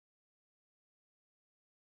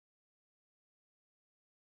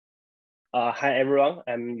Hi everyone,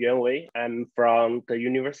 I'm Yuan. I'm from the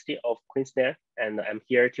University of Queensland, and I'm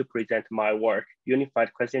here to present my work,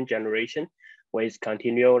 Unified Question Generation with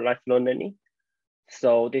Continual Lifelong Learning.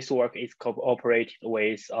 So this work is cooperated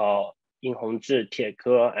with in Hongzhi,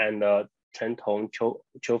 Tieke, and Chen, Tong,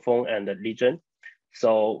 Qiufeng, and Lizhen.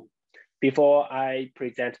 So before I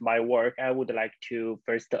present my work, I would like to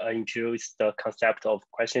first introduce the concept of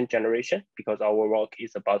question generation because our work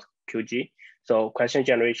is about QG. So question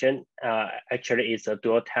generation actually is a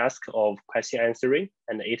dual task of question answering,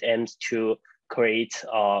 and it aims to create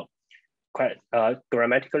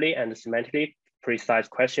grammatically and semantically precise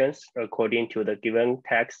questions according to the given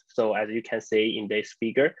text. So as you can see in this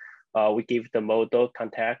figure, we give the model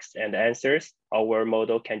context and answers. Our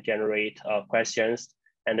model can generate questions,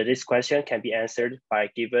 and this question can be answered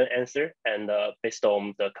by given answer and based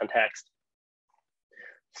on the context.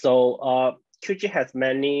 So QG has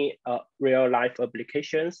many real life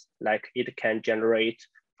applications, like it can generate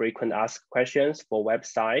frequent asked questions for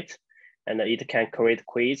websites, and it can create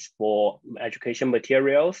quiz for education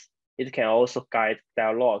materials. It can also guide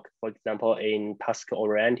dialogue. For example, in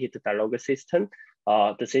task-oriented dialogue system,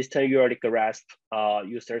 the system usually grasps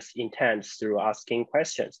users' intent through asking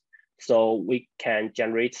questions. So we can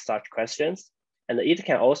generate such questions. And it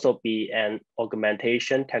can also be an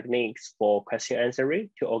augmentation techniques for question answering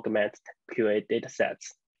to augment QA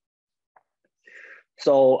datasets.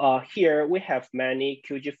 So here we have many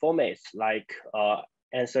QG formats like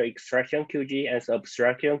answer extraction QG, answer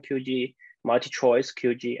abstraction QG, multi-choice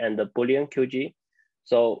QG, and the Boolean QG.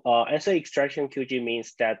 So answer extraction QG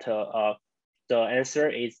means that the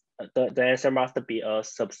answer must be a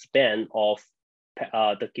subspan of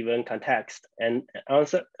the given context, and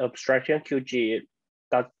answer abstraction QG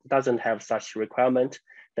doesn't have such requirement.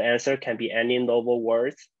 The answer can be any novel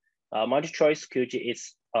words. Multi-choice QG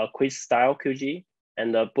is a quiz style QG,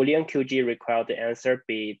 and the Boolean QG require the answer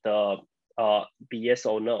be yes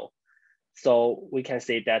or no. So we can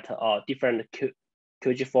say that different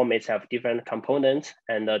QG formats have different components,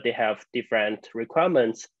 and they have different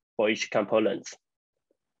requirements for each component.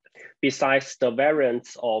 Besides the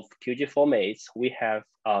variants of QG formats, we have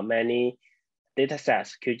many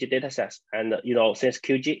datasets, QG datasets. And since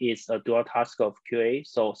QG is a dual task of QA,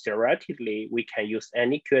 so theoretically, we can use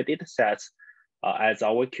any QA datasets as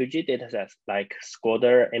our QG datasets, like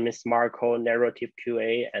Scholar, MS Marco, narrative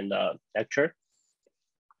QA, and lecture.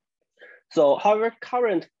 So however,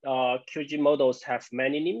 current QG models have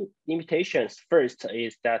many limitations. First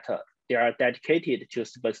is that they are dedicated to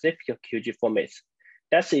specific QG formats.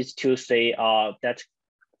 That is to say that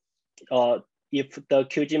if the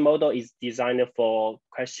QG model is designed for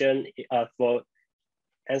for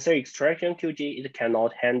answer extraction QG, it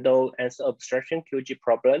cannot handle answer abstraction QG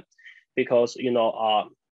problem because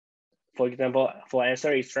for example, for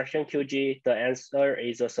answer extraction QG, the answer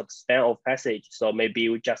is a subspan of passage. So maybe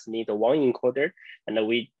we just need one encoder, and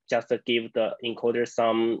we just give the encoder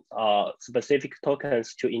some specific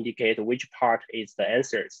tokens to indicate which part is the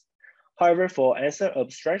answers. However, for answer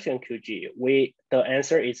abstraction QG, the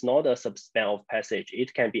answer is not a subspan of passage.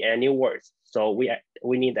 It can be any words. So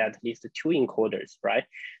we need at least 2 encoders, right?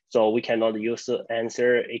 So we cannot use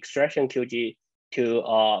answer extraction QG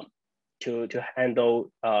to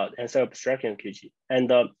handle answer abstraction QG.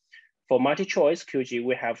 And for multi-choice QG,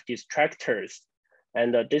 we have distractors,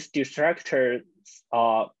 and this distractor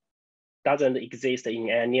doesn't exist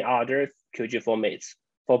in any other QG formats.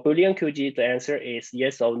 For Boolean QG, the answer is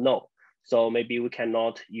yes or no. So maybe we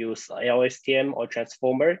cannot use LSTM or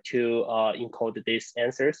transformer to encode these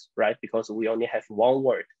answers, right? Because we only have one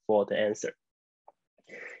word for the answer.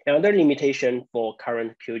 Another limitation for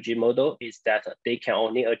current QG model is that they can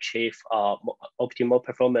only achieve optimal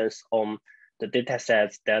performance on the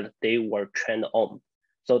datasets that they were trained on.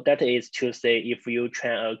 So that is to say, if you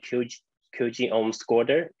train a QG on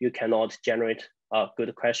Scholar, you cannot generate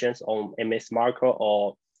good questions on MS Marco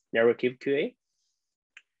or narrative QA.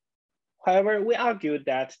 However, we argue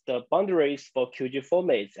that the boundaries for QG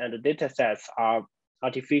formats and the datasets are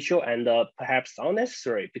artificial and perhaps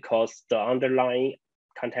unnecessary because the underlying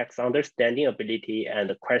context understanding ability and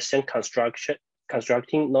the question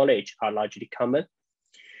constructing knowledge are largely common.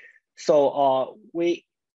 So we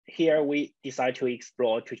decide to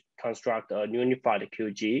explore to construct a unified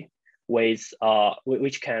QG with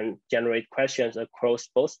which can generate questions across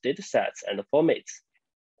both datasets and formats.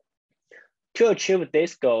 To achieve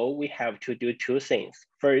this goal, we have to do 2 things.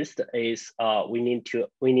 First is we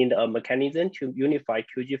need a mechanism to unify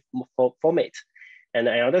QG formats. And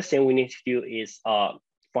another thing we need to do is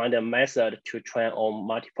find a method to train on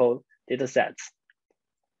multiple datasets.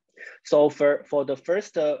 So for the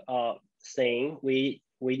first thing, we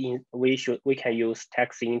we can use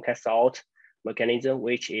text in, text out mechanism,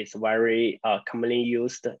 which is very commonly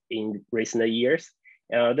used in recent years.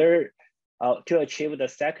 Another, to achieve the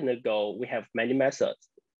second goal, we have many methods.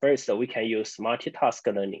 First, we can use multitask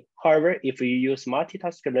learning. However, if you use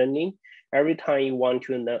multitask learning, every time you want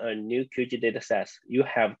to learn a new QG dataset, you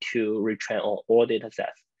have to retrain on all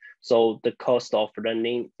datasets. So the cost of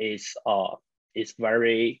learning is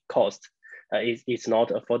very cost. It's not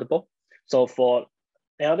affordable. So for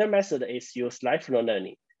another method is use lifelong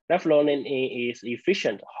learning. Lifelong learning is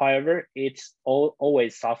efficient. However, it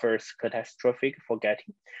always suffers catastrophic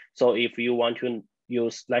forgetting. So if you want to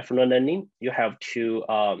use lifelong learning, you have to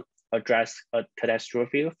address a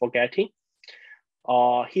catastrophic forgetting.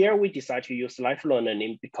 Here we decide to use lifelong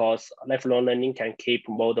learning because lifelong learning can keep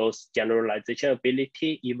models' generalization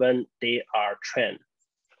ability even they are trained.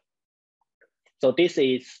 So this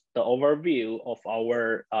is the overview of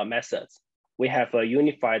our methods. We have a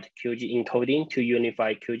unified QG encoding to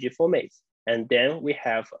unify QG formats. And then we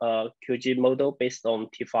have a QG model based on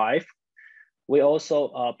T5. We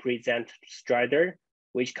also present Strider,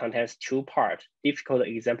 which contains two parts, difficult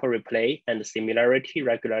example replay and similarity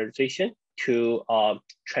regularization to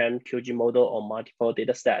train QG model on multiple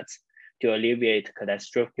data sets to alleviate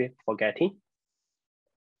catastrophic forgetting.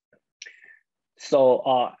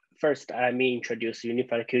 So first, let me introduce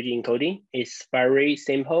unified QG encoding. It's very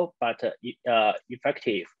simple, but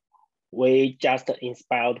effective. We just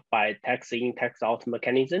inspired by text in, text out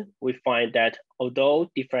mechanism. We find that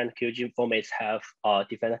although different QG formats have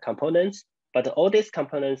different components, but all these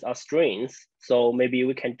components are strings. So maybe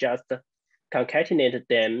we can just concatenate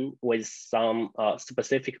them with some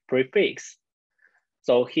specific prefix.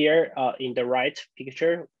 So here in the right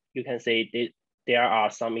picture, you can see there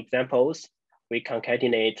are some examples. We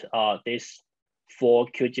concatenate these 4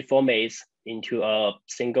 QG formats into a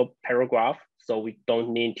single paragraph. So we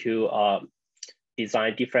don't need to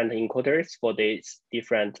design different encoders for these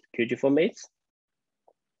different QG formats.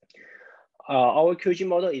 Our QG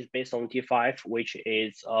model is based on T5, which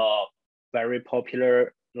is a very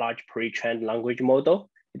popular large pre-trained language model.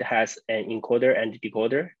 It has an encoder and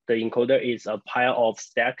decoder. The encoder is a pile of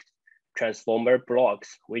stacked transformer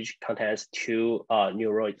blocks, which contains 2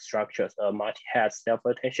 neural structures, a multi-head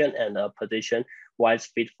self-attention and a position-wise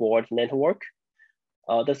feed-forward network.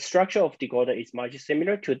 The structure of decoder is much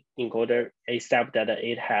similar to encoder, except that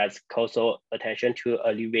it has causal attention to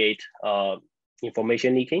alleviate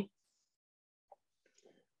information leaking.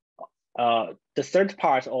 The third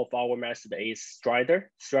part of our method is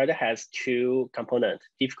Strider. Strider has 2 components,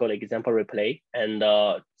 difficult example replay and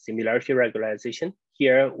similarity regularization.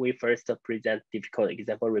 Here, we first present difficult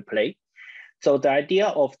example replay. So the idea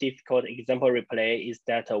of difficult example replay is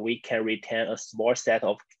that we can retain a small set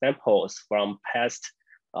of examples from past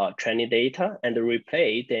training data and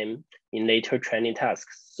replay them in later training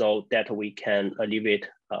tasks so that we can alleviate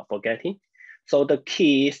forgetting. So the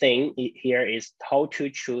key thing here is how to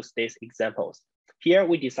choose these examples. Here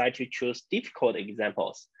we decide to choose difficult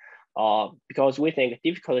examples because we think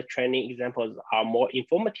difficult training examples are more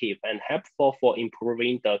informative and helpful for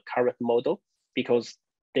improving the current model because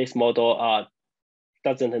this model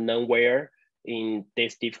doesn't know where in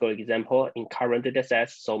this difficult example in current data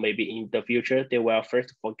sets. So maybe in the future, they will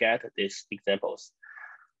first forget these examples.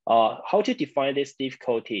 How to define these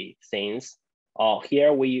difficulty things?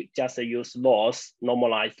 Here we just use loss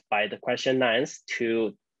normalized by the question length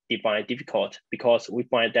to define difficult because we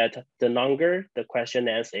find that the longer the question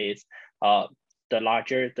length is, the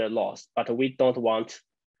larger the loss. But we don't want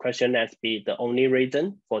question length be the only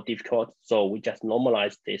reason for difficult, so we just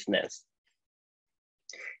normalize this length.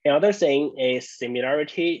 Another thing is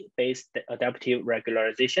similarity-based adaptive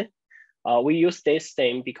regularization. We use this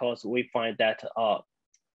thing because we find that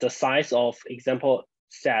the size of example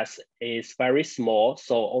sets is very small,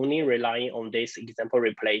 so only relying on this example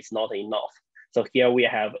replay is not enough. So here we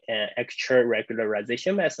have an extra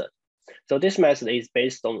regularization method. So this method is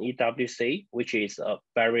based on EWC, which is a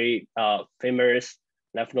very famous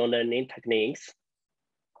lifelong learning techniques.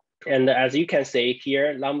 And as you can see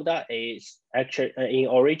here, lambda is actually in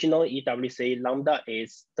original EWC, lambda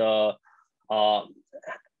is the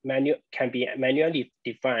can be manually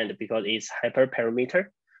defined because it's hyperparameter.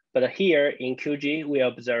 But here in QG, we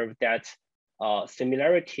observe that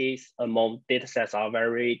similarities among datasets are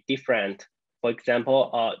very different. For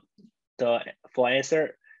example, for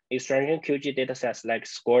answer extraction QG datasets like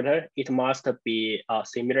Squirter, it must be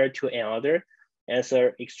similar to another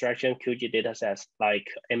answer extraction QG datasets like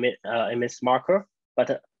MS marker,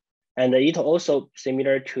 and it also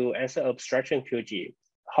similar to answer abstraction QG.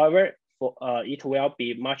 However, it will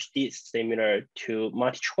be much dissimilar to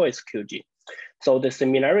multi-choice QG. So the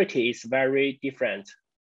similarity is very different.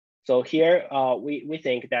 So here we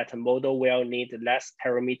think that a model will need less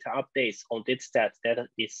parameter updates on data set that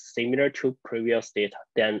is similar to previous data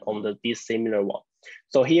than on the dissimilar one.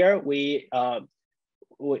 So here we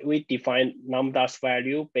define lambda's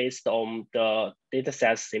value based on the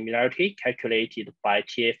dataset similarity calculated by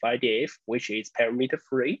TF-IDF, which is parameter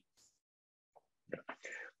free.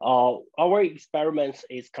 Our experiments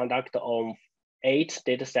is conducted on 8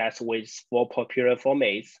 datasets with 4 popular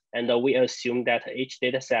formats, and we assume that each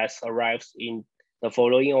dataset arrives in the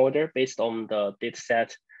following order based on the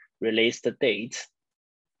dataset released date.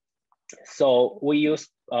 So we use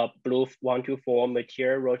Blue 124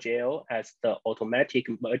 material ROGL as the automatic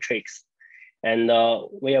matrix, and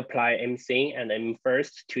we apply MSIN and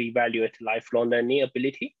MFirst to evaluate lifelong learning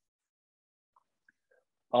ability.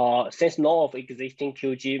 Since none of existing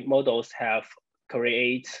QG models have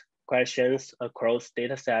create questions across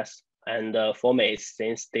datasets and formats,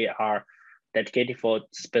 since they are dedicated for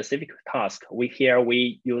specific tasks,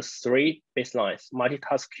 we use 3 baselines: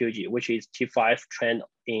 multitask QG, which is T5 trained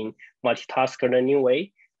in multitask learning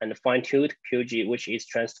way, and fine-tuned QG, which is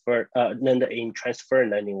learned in transfer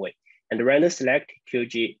learning way. And random select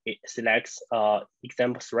QG, it selects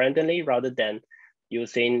examples randomly rather than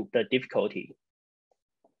using the difficulty.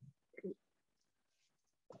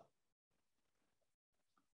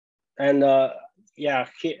 And yeah,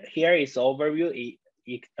 here is overview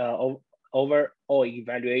overall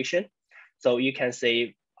evaluation. So you can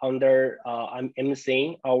see under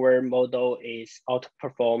MSIN, our model is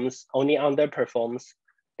only underperforms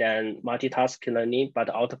than multitask learning, but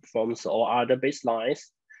outperforms all other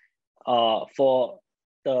baselines. For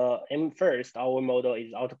the MFirst, our model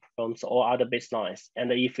is outperforms all other baselines.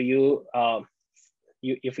 And if you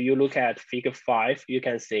look at figure 5, you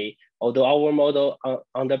can see, although our model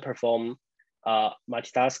underperform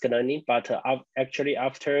multitask learning, but actually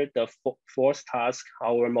after the 4th task,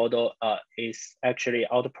 our model is actually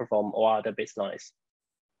outperform all other baselines.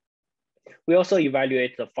 We also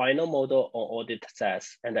evaluate the final model on all data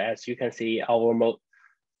sets, and as you can see, our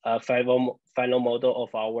final model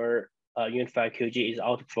of our unified QG is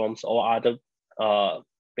outperforms all other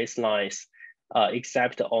baselines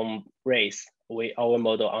except on race. Our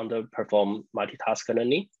model underperform multitask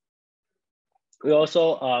learning. We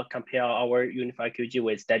also compare our unified QG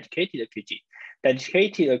with dedicated QG.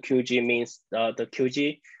 Dedicated QG means the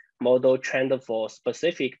QG model trained for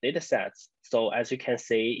specific data sets. So as you can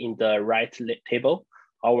see in the right table,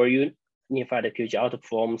 our unified QG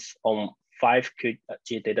outperforms on 5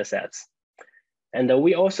 QG data sets. And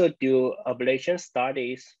we also do ablation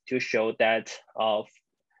studies to show that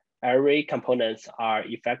array components are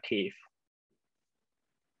effective.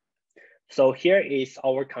 So here is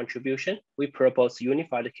our contribution. We propose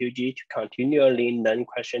unified QG to continually learn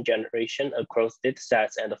question generation across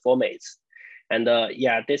datasets and formats. And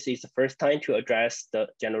yeah, this is the first time to address the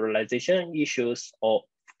generalization issues of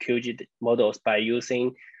QG models by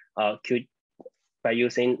using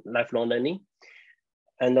lifelong learning.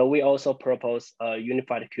 And we also propose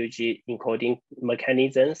unified QG encoding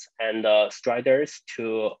mechanisms and striders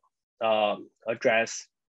to address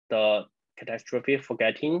the catastrophic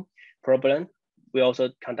forgetting problem. We also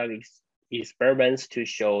conduct experiments to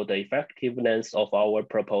show the effectiveness of our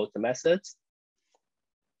proposed methods.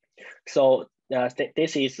 So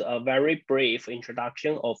this is a very brief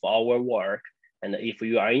introduction of our work. And if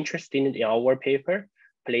you are interested in our paper,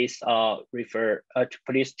 please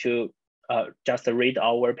just read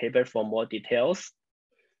our paper for more details.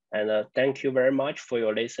 And thank you very much for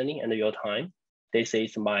your listening and your time. This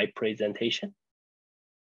is my presentation.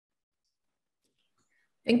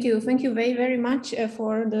 Thank you very, very much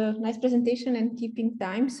for the nice presentation and keeping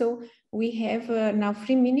time. So we have now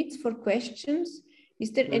 3 minutes for questions.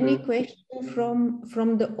 Is there any question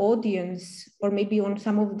from the audience or maybe on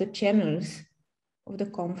some of the channels of the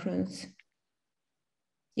conference?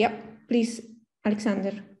 Yeah, please,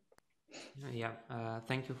 Alexander. Yeah,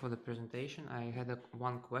 thank you for the presentation. I had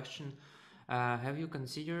one question. Have you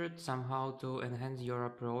considered somehow to enhance your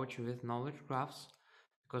approach with knowledge graphs?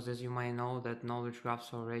 Because as you might know, that knowledge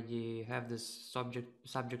graphs already have this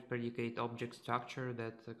subject predicate object structure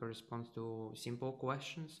that corresponds to simple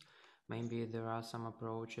questions. Maybe there are some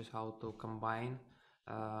approaches how to combine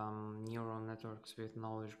neural networks with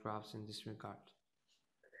knowledge graphs in this regard.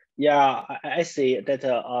 Yeah, I see that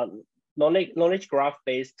knowledge graph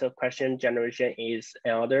based question generation is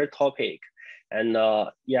another topic, and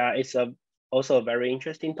yeah, it's also a very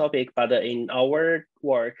interesting topic. But in our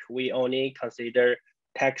work, we only consider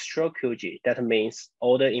textual QG. That means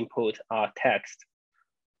all the input are text.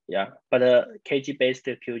 Yeah, but KG-based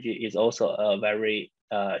QG is also a very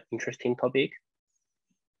interesting topic.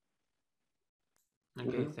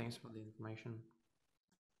 Okay, thanks for the information.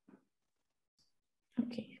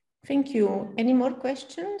 Okay, thank you. Any more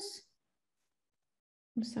questions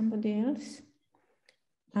from somebody else?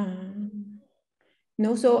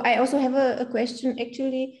 No, so I also have a question.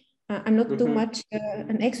 Actually, I'm not too much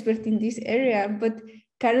an expert in this area, but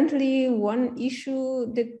currently one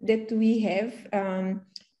issue that we have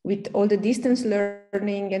with all the distance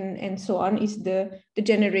learning and so on is the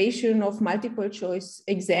generation of multiple choice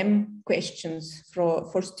exam questions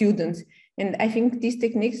for students. And I think these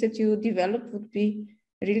techniques that you developed would be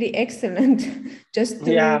really excellent just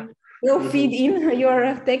to feed in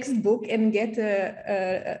your textbook and get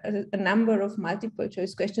a number of multiple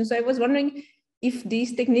choice questions. So I was wondering if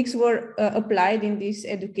these techniques were applied in this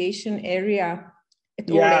education area at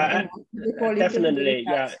all. And definitely.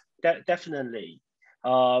 Yeah, definitely.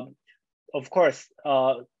 Of course,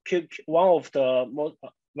 one of the most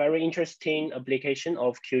very interesting application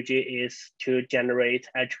of QG is to generate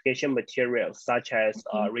education materials such as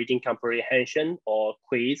reading comprehension or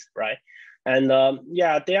quiz, right? And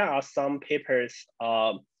yeah, there are some papers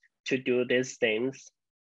to do these things.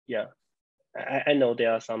 Yeah, I know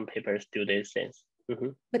there are some papers do these things.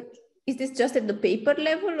 But is this just at the paper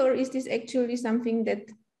level, or is this actually something that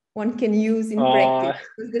one can use in practice?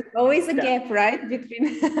 Because there's always a gap, right,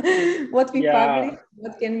 between what we publish,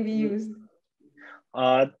 what can be used.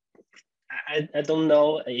 I don't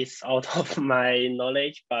know, it's out of my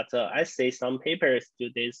knowledge, but I see some papers do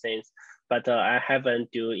these things, but I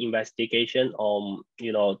haven't do investigation on,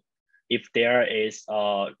 if there is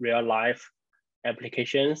real life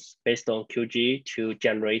applications based on QG to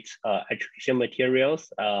generate education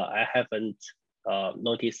materials. I haven't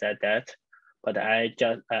noticed that, but I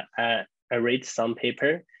read some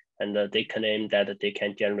paper and they claim that they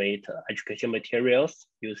can generate education materials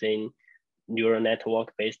using neural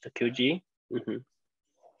network based QG.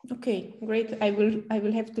 Okay, great. I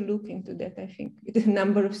will have to look into that. I think with the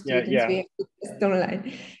number of students we have to test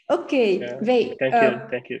online. Okay,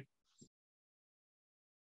 Thank you.